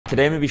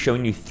Today I'm going to be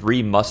showing you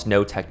 3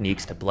 must-know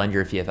techniques to blend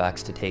your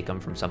VFX to take them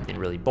from something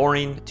really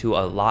boring to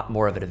a lot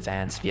more of an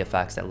advanced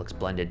VFX that looks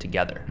blended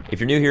together. If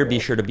you're new here, be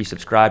sure to be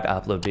subscribed. I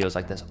upload videos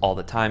like this all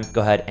the time.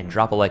 Go ahead and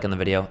drop a like on the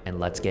video and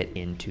let's get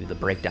into the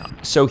breakdown.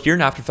 So here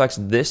in After Effects,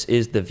 this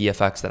is the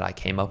VFX that I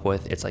came up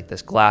with. It's like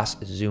this glass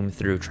zoom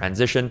through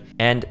transition.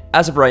 And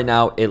as of right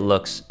now, it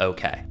looks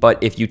okay.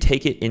 But if you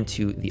take it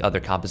into the other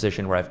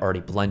composition where I've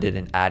already blended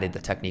and added the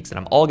techniques that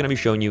I'm all going to be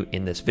showing you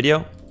in this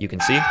video, you can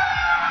see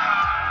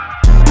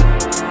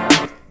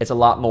it's a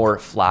lot more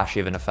flashy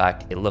of an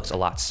effect. It looks a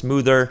lot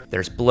smoother.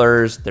 There's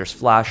blurs, there's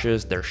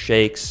flashes, there's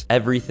shakes,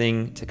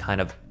 everything to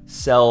kind of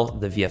sell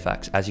the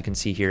VFX. As you can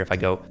see here, if I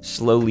go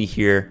slowly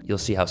here, you'll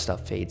see how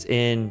stuff fades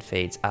in,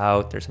 fades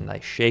out. There's a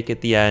nice shake at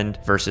the end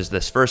versus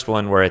this first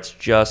one where it's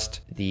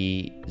just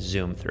the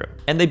zoom through.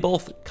 And they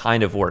both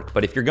kind of work,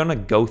 but if you're gonna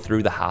go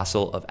through the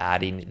hassle of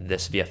adding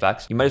this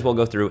VFX, you might as well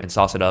go through and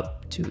sauce it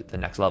up to the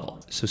next level.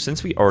 So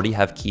since we already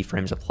have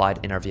keyframes applied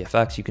in our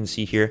VFX, you can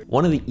see here,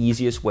 one of the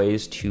easiest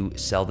ways to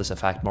sell this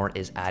effect more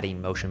is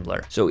adding motion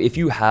blur. So if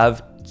you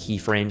have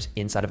keyframes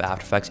inside of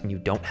After Effects and you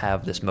don't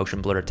have this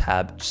motion blur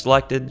tab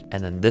selected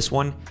and then this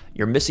one,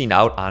 you're missing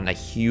out on a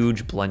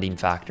huge blending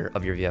factor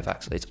of your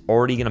VFX. It's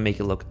already gonna make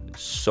it look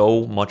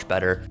so much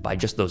better by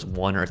just those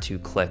 1 or 2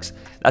 clicks.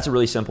 That's a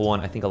really simple one.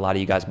 I think a lot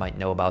of you guys might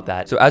know about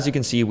that. So as you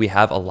can see, we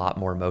have a lot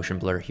more motion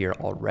blur here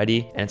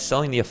already and it's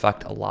selling the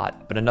effect a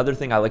lot. But another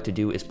thing I like to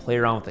do is play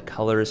around with the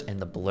colors and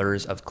the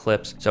blurs of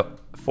clips. So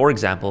for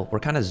example, we're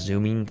kind of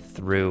zooming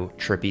through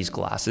Trippy's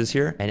glasses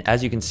here. And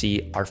as you can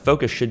see, our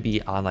focus should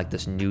be on like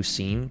this new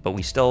scene, but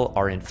we still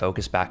are in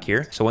focus back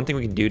here. So one thing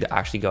we can do to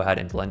actually go ahead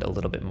and blend a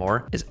little bit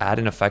more is add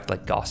an effect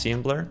like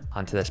Gaussian blur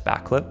onto this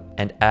back clip.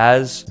 And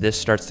as this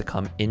starts to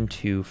come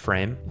into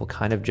frame, we'll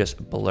kind of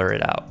just blur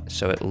it out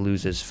so it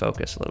loses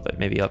focus a little bit,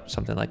 maybe up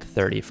something like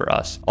 30 for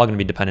us. All gonna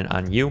be dependent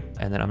on you.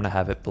 And then I'm gonna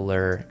have it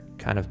blur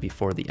kind of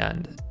before the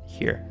end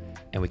here.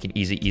 And we can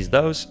ease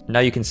those.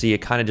 Now you can see it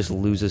kind of just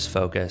loses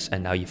focus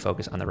and now you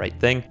focus on the right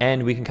thing.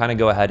 And we can kind of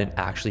go ahead and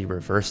actually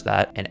reverse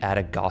that and add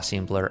a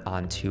Gaussian blur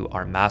onto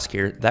our mask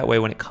here. That way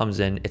when it comes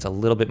in, it's a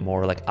little bit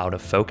more like out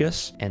of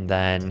focus, and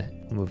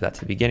then move that to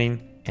the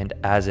beginning. And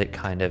as it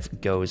kind of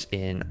goes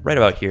in right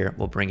about here,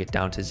 we'll bring it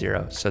down to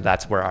 0. So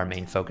that's where our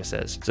main focus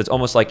is. So it's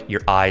almost like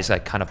your eyes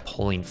like kind of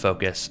pulling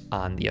focus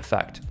on the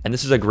effect. And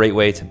this is a great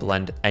way to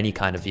blend any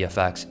kind of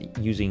VFX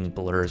using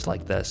blurs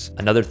like this.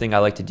 Another thing I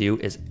like to do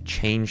is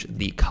change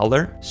the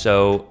color.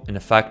 So an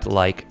effect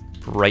like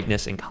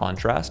brightness and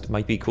contrast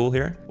might be cool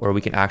here, where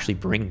we can actually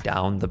bring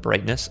down the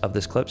brightness of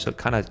this clip. So it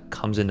kind of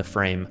comes into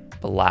frame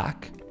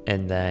black,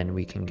 and then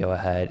we can go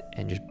ahead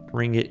and just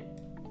bring it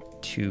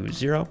to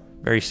 0.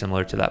 Very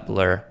similar to that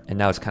blur. And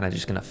now it's kind of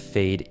just gonna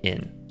fade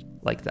in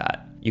like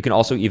that. You can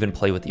also even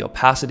play with the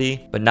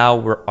opacity, but now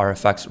our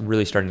effects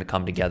really starting to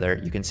come together.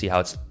 You can see how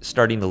it's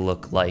starting to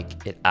look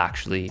like it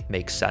actually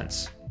makes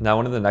sense. Now,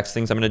 one of the next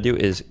things I'm gonna do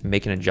is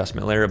make an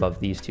adjustment layer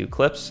above these 2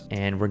 clips,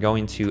 and we're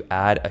going to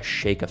add a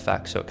shake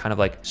effect. So it kind of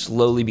like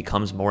slowly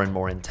becomes more and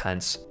more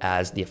intense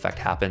as the effect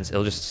happens.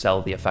 It'll just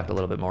sell the effect a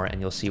little bit more,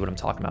 and you'll see what I'm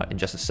talking about in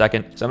just a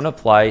second. So I'm gonna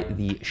apply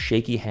the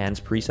Shaky Hands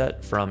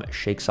preset from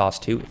ShakeSauce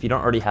 2. If you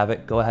don't already have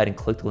it, go ahead and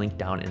click the link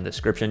down in the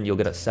description. You'll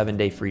get a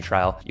 7-day free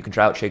trial. You can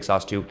try out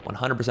ShakeSauce 2,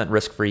 100%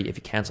 risk-free. If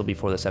you cancel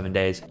before the 7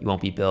 days, you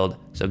won't be billed.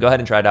 So go ahead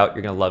and try it out.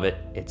 You're gonna love it.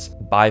 It's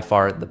by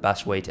far the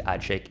best way to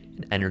add shake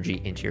and energy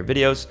into your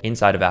videos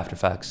inside of After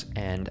Effects,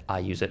 and I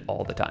use it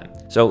all the time.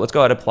 So let's go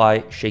ahead and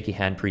apply Shaky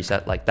Hand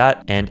preset like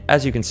that. And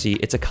as you can see,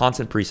 it's a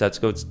constant preset,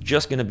 so it's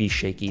just gonna be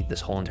shaky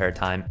this whole entire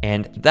time.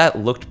 And that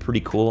looked pretty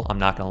cool, I'm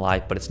not gonna lie,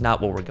 but it's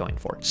not what we're going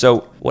for.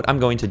 So what I'm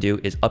going to do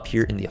is up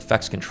here in the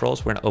effects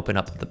controls, we're gonna open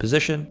up the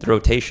position, the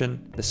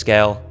rotation, the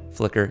scale,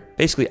 flicker,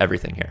 basically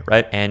everything here,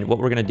 right? And what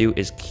we're gonna do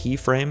is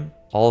keyframe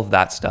all of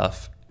that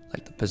stuff,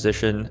 like the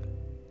position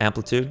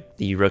amplitude,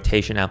 the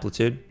rotation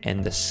amplitude,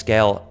 and the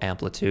scale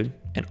amplitude,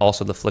 and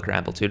also the flicker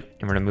amplitude.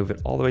 And we're gonna move it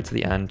all the way to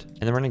the end.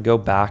 And then we're gonna go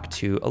back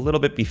to a little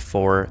bit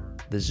before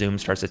the zoom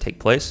starts to take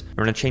place.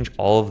 We're gonna change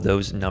all of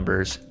those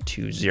numbers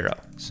to 0.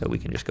 So we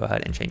can just go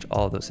ahead and change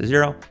all of those to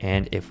 0.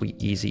 And if we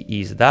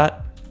ease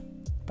that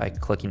by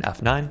clicking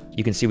F9,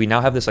 you can see we now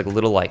have this like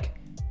little like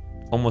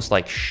almost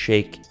like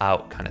shake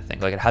out kind of thing.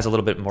 Like it has a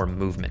little bit more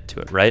movement to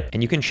it, right?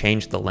 And you can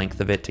change the length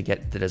of it to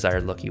get the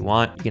desired look you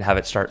want. You can have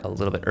it start a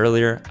little bit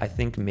earlier. I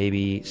think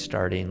maybe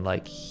starting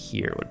like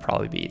here would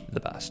probably be the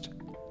best.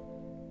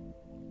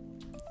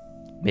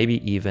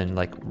 Maybe even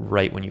like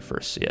right when you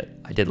first see it.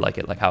 I did like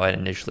it, like how I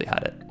initially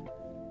had it.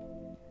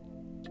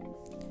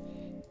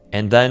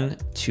 And then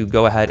to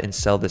go ahead and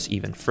sell this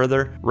even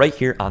further, right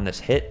here on this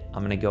hit,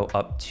 I'm gonna go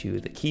up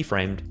to the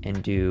keyframed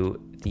and do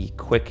the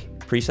quick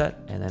preset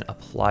and then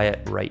apply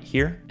it right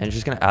here. And it's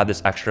just gonna add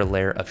this extra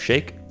layer of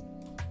shake.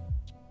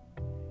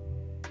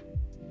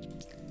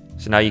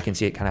 So now you can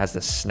see it kind of has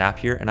this snap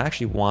here, and I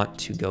actually want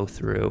to go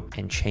through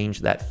and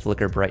change that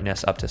flicker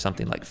brightness up to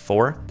something like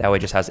 4. That way it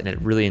just has a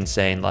really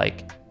insane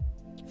like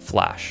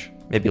flash,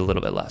 maybe a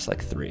little bit less,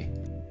 like 3.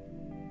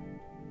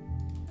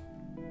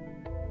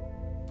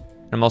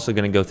 I'm also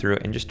gonna go through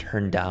and just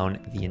turn down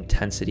the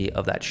intensity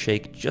of that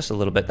shake just a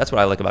little bit. That's what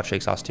I like about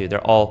Shake Sauce too.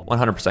 They're all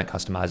 100%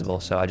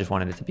 customizable. So I just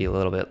wanted it to be a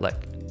little bit like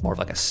more of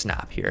like a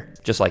snap here,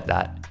 just like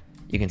that.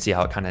 You can see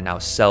how it kind of now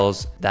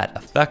sells that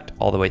effect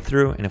all the way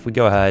through. And if we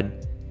go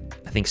ahead,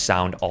 I think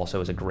sound also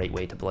is a great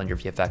way to blend your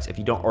VFX. If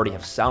you don't already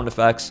have sound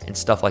effects and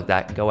stuff like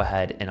that, go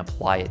ahead and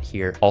apply it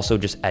here. Also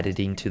just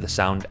editing to the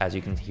sound, as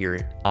you can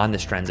hear on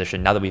this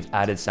transition. Now that we've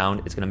added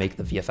sound, it's gonna make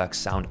the VFX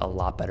sound a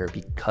lot better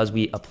because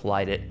we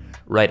applied it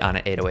right on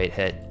an 808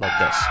 hit like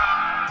this.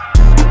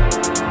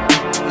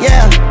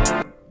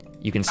 Yeah.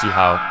 You can see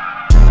how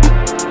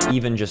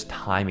even just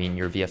timing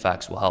your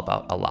VFX will help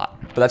out a lot.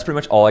 But that's pretty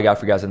much all I got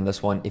for you guys in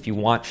this one. If you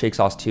want Shake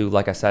Sauce 2,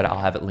 like I said, I'll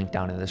have it linked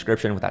down in the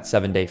description with that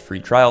 7-day free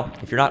trial.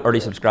 If you're not already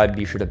subscribed,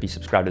 be sure to be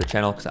subscribed to the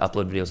channel because I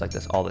upload videos like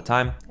this all the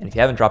time. And if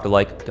you haven't dropped a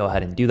like, go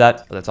ahead and do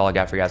that. But that's all I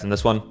got for you guys in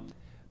this one.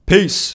 Peace.